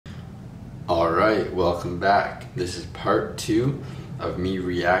Alright, welcome back. This is part 2 of me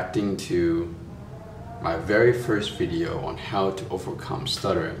reacting to my very first video on how to overcome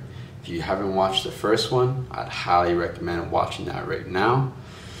stuttering. If you haven't watched the first one, I'd highly recommend watching that right now,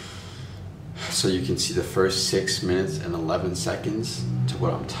 so you can see the first 6 minutes and 11 seconds to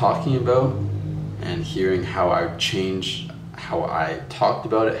what I'm talking about and hearing how I've changed, how I talked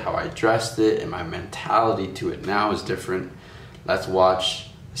about it, how I addressed it, and my mentality to it now is different. Let's watch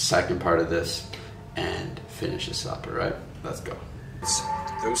the second part of this and finish this up. All right, let's go.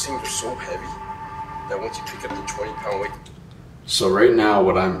 Those things are so heavy that once you pick up the 20-pound weight. So right now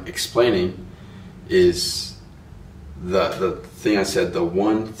what I'm explaining is the thing I said, the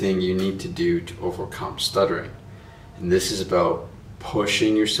one thing you need to do to overcome stuttering. And this is about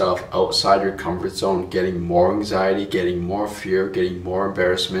pushing yourself outside your comfort zone, getting more anxiety, getting more fear, getting more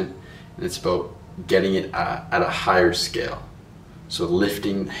embarrassment, and it's about getting it at a higher scale. So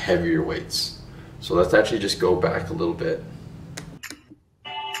lifting heavier weights. So let's actually just go back a little bit.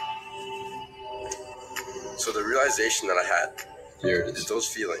 So the realization that I had Here it is is. those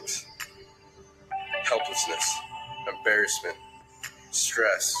feelings: helplessness, embarrassment,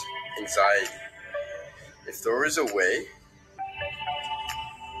 stress, anxiety. If there was a way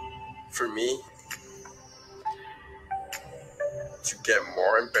for me to get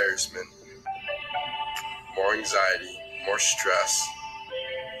more embarrassment, more anxiety, more stress,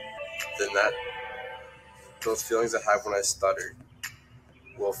 then those feelings I have when I stutter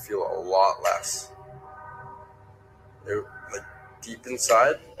will feel a lot less. Like deep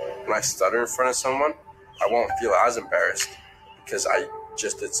inside, when I stutter in front of someone, I won't feel as embarrassed because I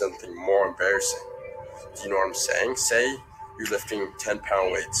just did something more embarrassing. Do you know what I'm saying? Say you're lifting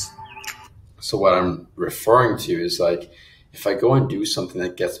 10-pound weights. So what I'm referring to is, like, if I go and do something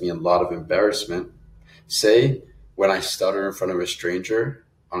that gets me a lot of embarrassment, say when I stutter in front of a stranger,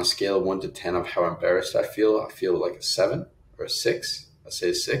 on a scale of 1 to 10 of how embarrassed I feel like a 7 or a 6. Let's say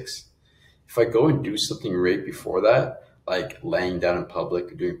a 6. If I go and do something right before that, like laying down in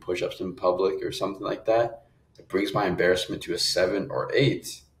public or doing push-ups in public or something like that, it brings my embarrassment to a 7 or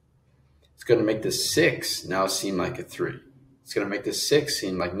 8. It's going to make the 6 now seem like a 3. It's going to make the 6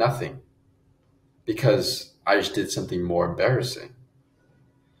 seem like nothing because I just did something more embarrassing.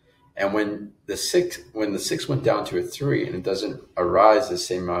 And when the 6 went down to a 3 and it doesn't arise the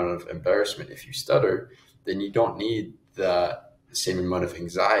same amount of embarrassment if you stutter, then you don't need the same amount of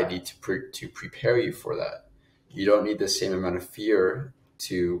anxiety to prepare you for that. You don't need the same amount of fear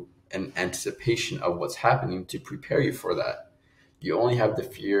and anticipation of what's happening to prepare you for that. You only have the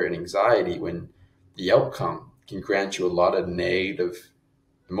fear and anxiety when the outcome can grant you a lot of negative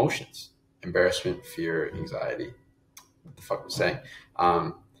emotions: embarrassment, fear, anxiety. What the fuck was I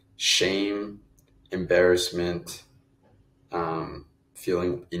saying? Shame, embarrassment,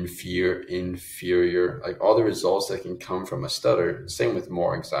 feeling inferior, like all the results that can come from a stutter. Same with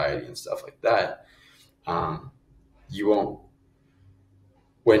more anxiety and stuff like that. You won't,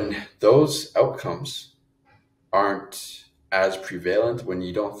 when those outcomes aren't as prevalent, when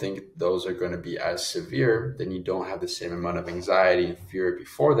you don't think those are going to be as severe, then you don't have the same amount of anxiety and fear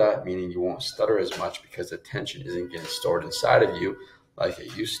before that, meaning you won't stutter as much because the tension isn't getting stored inside of you like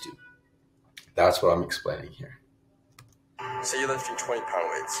it used to. That's what I'm explaining here. Say you're lifting 20-pound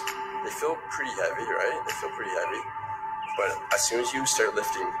weights. They feel pretty heavy, right? They feel pretty heavy. But as soon as you start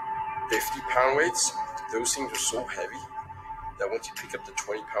lifting 50-pound weights, those things are so heavy that once you pick up the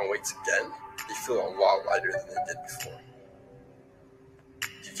 20-pound weights again, they feel a lot lighter than they did before.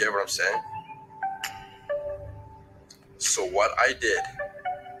 Do you get what I'm saying? So what I did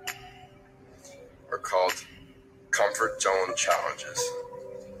are called comfort zone challenges.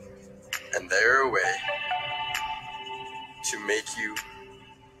 And they're a way to make you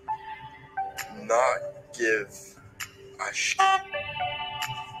not give a shit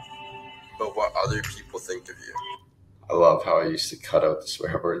about what other people think of you. I love how I used to cut out the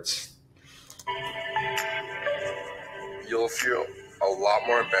swear words. You'll feel a lot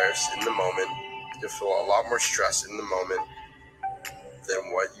more embarrassed in the moment. You'll feel a lot more stress in the moment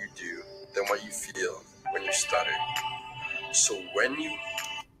than what you feel when you stutter. So when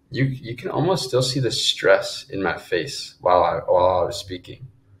You can almost still see the stress in my face while I was speaking.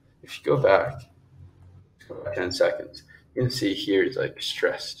 If you go back 10 seconds, you can see here it's like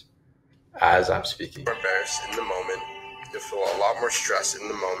stressed as I'm speaking. you're embarrassed in the moment, you'll feel a lot more stress in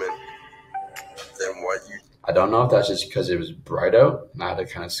the moment than what you I don't know if that's just because it was bright out and I had to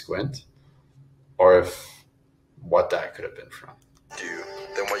kind of squint, or if what that could have been from. do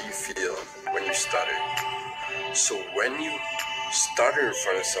than what you feel when you stutter. So when you stutter in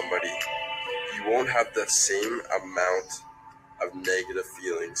front of somebody, you won't have the same amount of negative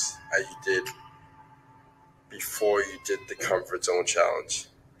feelings as you did before you did the comfort zone challenge.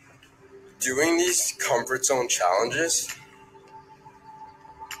 Doing these comfort zone challenges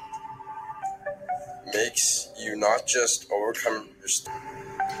makes you not just overcome your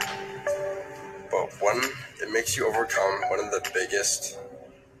but it makes you overcome one of the biggest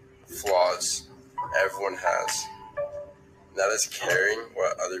flaws everyone has. And that is caring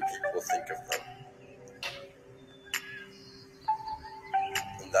what other people think of them.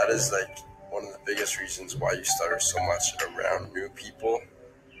 And that is like one of the biggest reasons why you stutter so much around new people,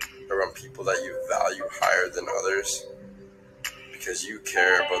 around people that you value higher than others, because you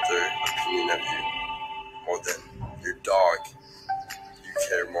care about their opinion of you more than your dog. You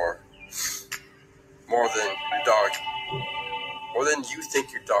care more than your dog, more than you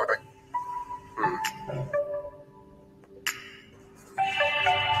think your dog.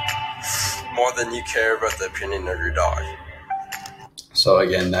 More than you care about the opinion of your dog. So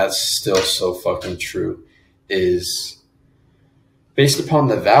again, that's still so fucking true. Is based upon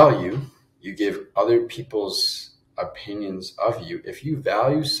the value you give other people's opinions of you. If you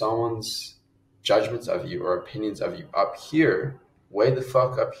value someone's judgments of you or opinions of you up here, way the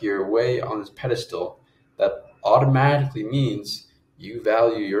fuck up here, way on this pedestal, that automatically means you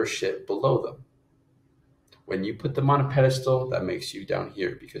value your shit below them. When you put them on a pedestal, that makes you down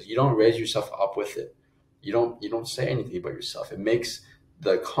here because you don't raise yourself up with it. You don't say anything about yourself. It makes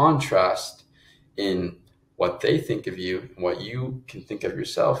the contrast in what they think of you and what you can think of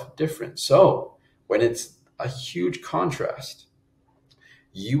yourself different. So when it's a huge contrast,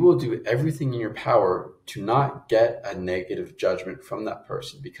 you will do everything in your power to not get a negative judgment from that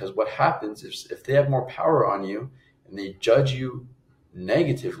person, because what happens is if they have more power on you and they judge you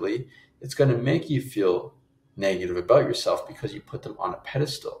negatively, it's going to make you feel negative about yourself because you put them on a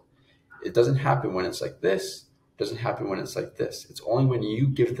pedestal. It doesn't happen when it's like this. It doesn't happen when it's like this. It's only when you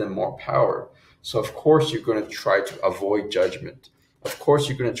give them more power. So of course you're going to try to avoid judgment. Of course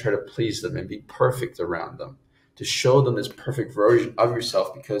you're going to try to please them and be perfect around them, to show them this perfect version of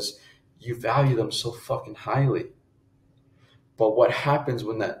yourself because you value them so fucking highly. But what happens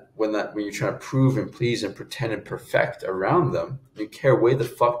when you're trying to prove and please and pretend and perfect around them, you care way the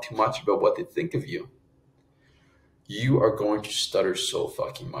fuck too much about what they think of you, you are going to stutter so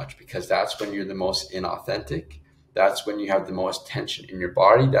fucking much, because that's when you're the most inauthentic. That's when you have the most tension in your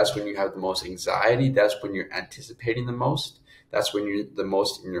body. That's when you have the most anxiety. That's when you're anticipating the most. That's when you're the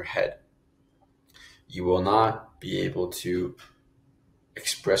most in your head. You will not be able to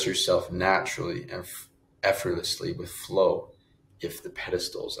express yourself naturally and effortlessly with flow if the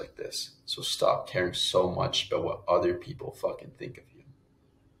pedestal is like this. So stop caring so much about what other people fucking think of you.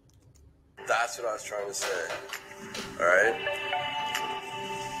 That's what I was trying to say. All right?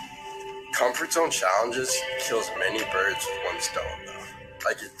 Comfort zone challenges kills many birds with one stone, though.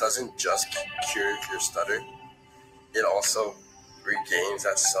 Like, it doesn't just cure your stutter. It also regains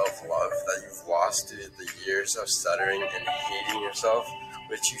that self-love that you've lost due to the years of stuttering and hating yourself,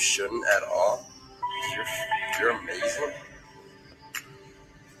 which you shouldn't at all. You're amazing.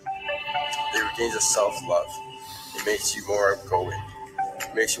 It regains a self-love. It makes you more outgoing.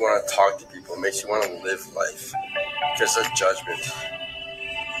 It makes you want to talk to people. It makes you want to live life. Because the judgment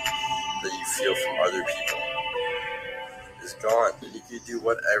that you feel from other people is gone. You can do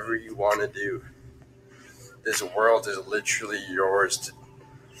whatever you want to do. This world is literally yours to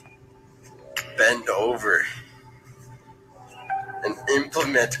bend over and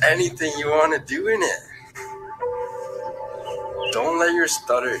implement anything you want to do in it. Don't let your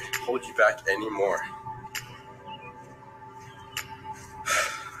stutter hold you back anymore.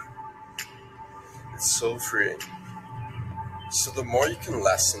 It's so freeing. So the more you can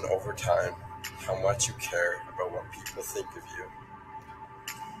lessen over time how much you care about what people think of you,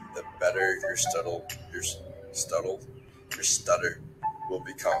 the better your stutter will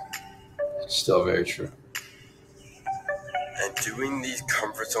become. Still very true. And doing these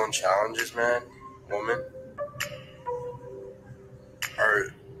comfort zone challenges, man, woman,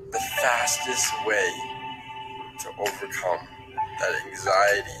 are the fastest way to overcome that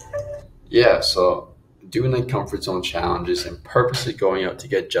anxiety. Yeah, so doing the comfort zone challenges and purposely going out to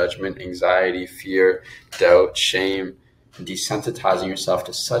get judgment, anxiety, fear, doubt, shame, and desensitizing yourself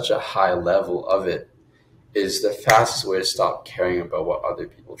to such a high level of it is the fastest way to stop caring about what other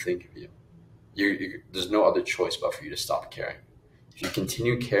people think of you. There's no other choice but for you to stop caring. If you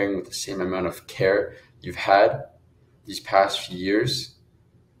continue caring with the same amount of care you've had these past few years,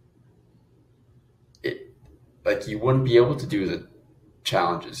 you wouldn't be able to do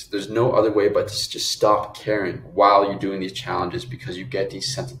challenges. There's no other way but to just stop caring while you're doing these challenges, because you get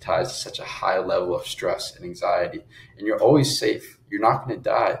desensitized to such a high level of stress and anxiety, and you're always safe. You're not going to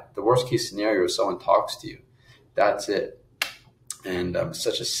die. The worst case scenario is someone talks to you. That's it. And it's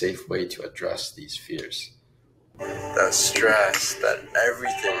such a safe way to address these fears. That stress, that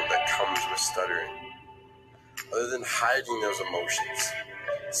everything that comes with stuttering, other than hiding those emotions,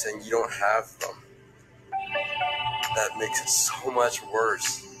 saying you don't have them, that makes it so much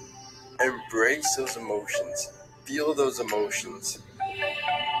worse. Embrace those emotions, feel those emotions,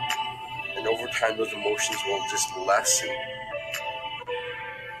 and over time those emotions will just lessen.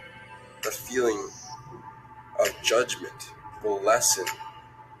 The feeling of judgment will lessen.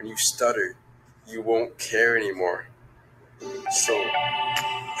 When you stutter, you won't care anymore. So,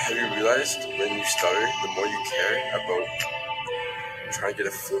 have you realized when you stutter, the more you care about trying to get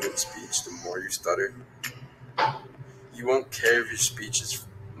a fluent speech, the more you stutter? You won't care if your speech is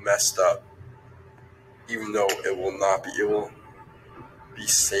messed up, even though it will not be. It will be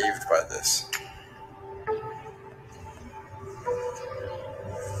saved by this.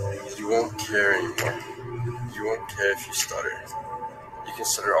 You won't care anymore. You won't care if you stutter. You can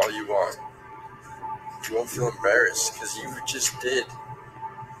stutter all you want. You won't feel embarrassed because you just did.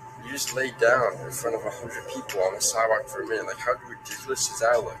 You just laid down in front of 100 people on the sidewalk for a minute. Like, how ridiculous does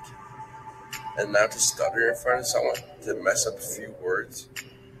that look? And now to stutter in front of someone, to mess up a few words,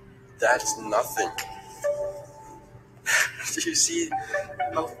 that's nothing. Do you see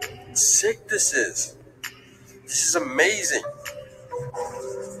how sick this is? This is amazing.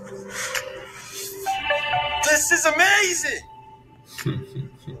 This is amazing!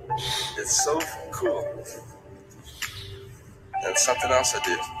 It's so cool. And something else I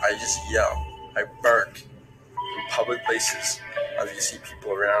do. I just yell. I bark in public places. As you see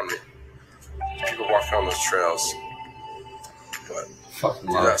people around me. People walking on those trails. But Fucking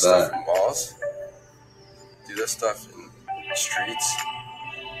do love that stuff that. in malls. Do that stuff in streets.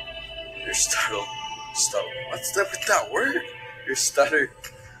 Your stutter. What's up with that word? Your stutter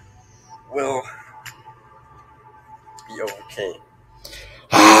will be overcame.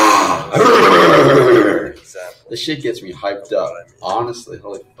 Example. This shit gets me hyped up. Honestly,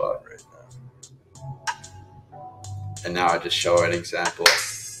 holy fuck. Right now. And now I just show an example.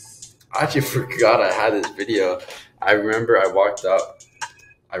 I actually forgot I had this video. I remember I walked up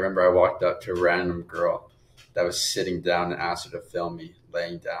to a random girl that was sitting down and asked her to film me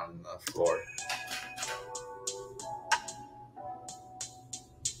laying down on the floor.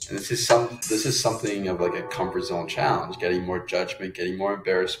 And this is something of like a comfort zone challenge, getting more judgment, getting more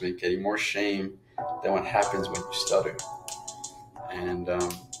embarrassment, getting more shame than what happens when you stutter. And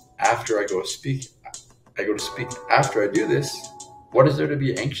after I go to speak, after I do this, what is there to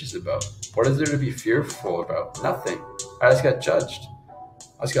be anxious about? What is there to be fearful about? Nothing. I just got judged.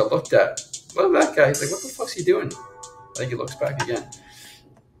 I just got looked at. Look at that guy. He's like, what the fuck's he doing? I think he looks back again.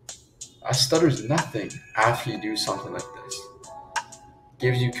 A stutter's nothing after you do something like this.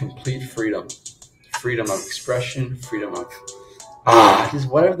 Gives you complete freedom. Freedom of expression, freedom of just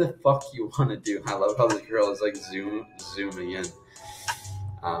whatever the fuck you want to do. I love how this girl is like zooming in.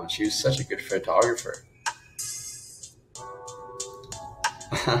 She was such a good photographer.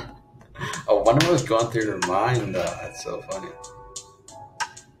 I wonder what was going through her mind. That's so funny.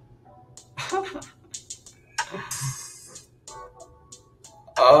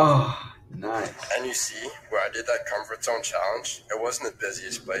 Oh, nice. And you see, where I did that comfort zone challenge, it wasn't the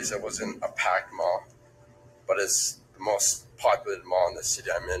busiest place. It wasn't a packed mall. But it's the most populated mall in the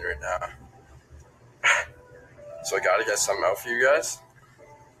city I'm in right now. So I gotta get something out for you guys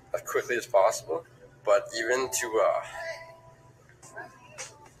as quickly as possible. But even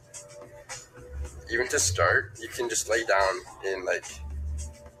to start, you can just lay down in like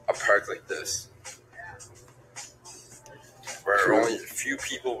a park like this, where only a few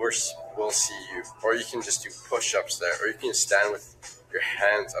people will see you, or you can just do push-ups there, or you can stand with your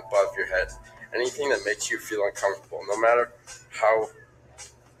hands above your head. Anything that makes you feel uncomfortable, no matter how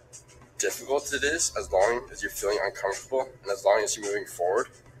difficult it is, as long as you're feeling uncomfortable and as long as you're moving forward,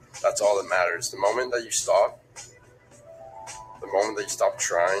 that's all that matters. The moment that you stop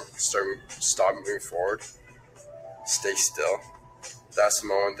trying, stop moving forward, stay still, that's the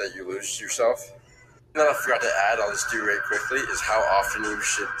moment that you lose yourself. And then I forgot to add, I'll just do right quickly, is how often you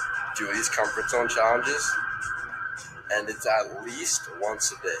should do these comfort zone challenges. And it's at least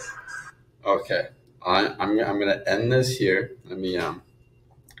once a day. Okay, I'm gonna end this here. Let me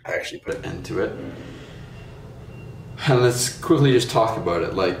actually put an end to it, and let's quickly just talk about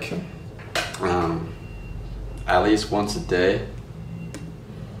it. Like, at least once a day.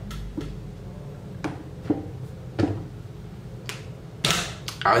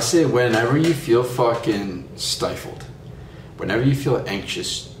 I say whenever you feel fucking stifled, whenever you feel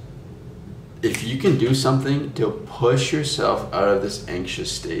anxious, if you can do something to push yourself out of this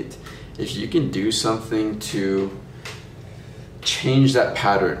anxious state, if you can do something to change that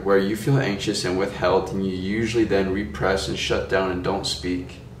pattern where you feel anxious and withheld and you usually then repress and shut down and don't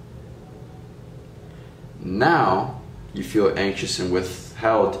speak, now you feel anxious and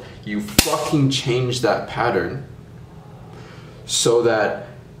withheld, you fucking change that pattern so that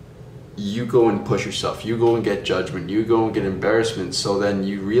you go and push yourself, you go and get judgment, you go and get embarrassment, so then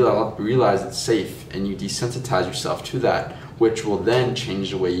you realize it's safe and you desensitize yourself to that, which will then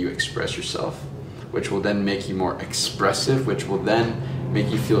change the way you express yourself, which will then make you more expressive, which will then make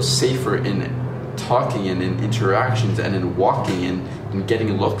you feel safer in talking and in interactions and in walking and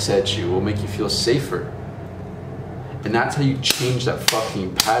getting looks at you. It will make you feel safer. And that's how you change that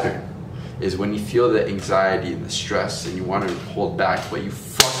fucking pattern, is when you feel the anxiety and the stress and you want to hold back, but you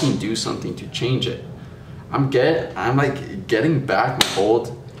fucking do something to change it. I'm like getting back my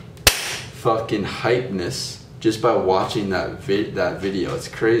old fucking hypeness just by watching that video. It's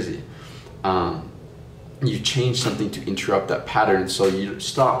crazy. You change something to interrupt that pattern, so you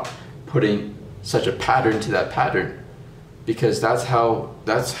stop putting such a pattern to that pattern, because that's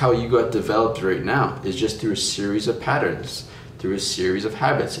how you got developed right now, is just through a series of patterns, through a series of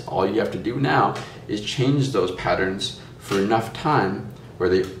habits. And all you have to do now is change those patterns for enough time where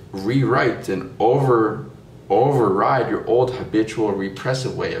they rewrite and override your old habitual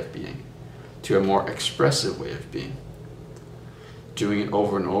repressive way of being to a more expressive way of being. Doing it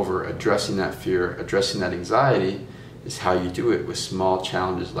over and over, addressing that fear, addressing that anxiety, is how you do it with small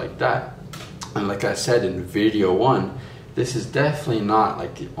challenges like that. And like I said in video 1, this is definitely not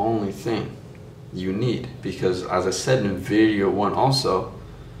like the only thing you need, because as I said in video 1 also,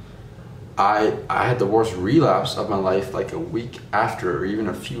 I had the worst relapse of my life like a week after, or even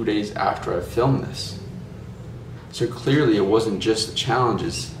a few days after I filmed this. So clearly it wasn't just the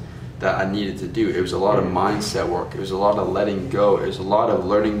challenges that I needed to do. It was a lot of mindset work. It was a lot of letting go. It was a lot of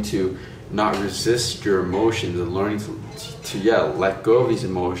learning to not resist your emotions and learning to let go of these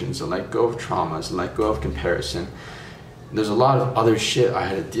emotions and let go of traumas and let go of comparison. There's a lot of other shit I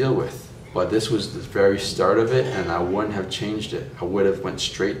had to deal with, but this was the very start of it, and I wouldn't have changed it. I would have went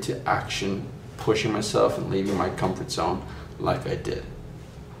straight to action, pushing myself and leaving my comfort zone like I did.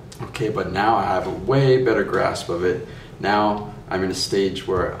 Okay, but now I have a way better grasp of it. Now I'm in a stage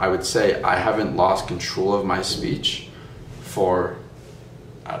where I would say I haven't lost control of my speech for,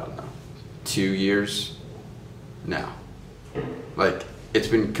 I don't know, 2 years now. Like, it's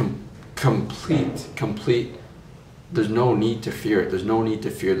been complete. There's no need to fear it. There's no need to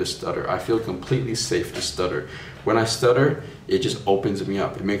fear the stutter. I feel completely safe to stutter. When I stutter, it just opens me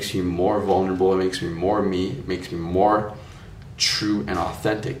up. It makes me more vulnerable. It makes me more me. It makes me more true and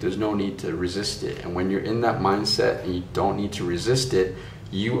authentic. There's no need to resist it. And when you're in that mindset and you don't need to resist it,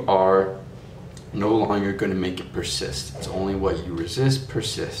 you are no longer going to make it persist. It's only what you resist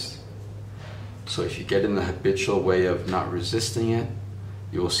persists. So if you get in the habitual way of not resisting it,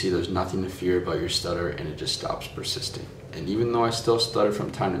 you will see there's nothing to fear about your stutter, and it just stops persisting. And even though I still stutter from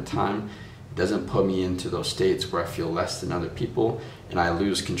time to time, it doesn't put me into those states where I feel less than other people and I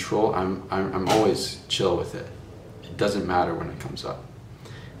lose control. I'm always chill with it. It doesn't matter when it comes up.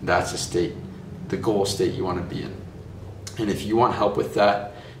 That's the state, the goal state you want to be in. And if you want help with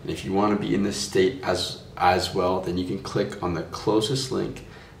that, and if you want to be in this state as well, then you can click on the closest link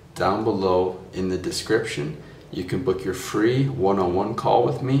down below in the description. You can book your free one-on-one call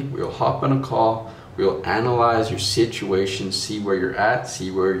with me. We'll hop on a call. We'll analyze your situation, see where you're at,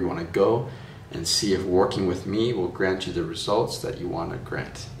 see where you want to go, and see if working with me will grant you the results that you want to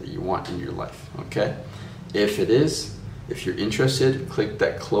grant, that you want in your life, okay? If it is, if you're interested, click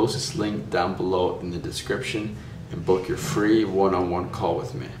that closest link down below in the description and book your free one-on-one call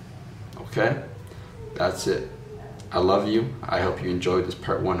with me, okay? That's it. I love you. I hope you enjoyed this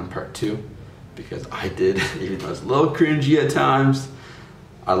part 1 and part 2. Because I did, even though it's a little cringy at times.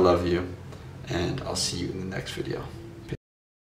 I love you, and I'll see you in the next video.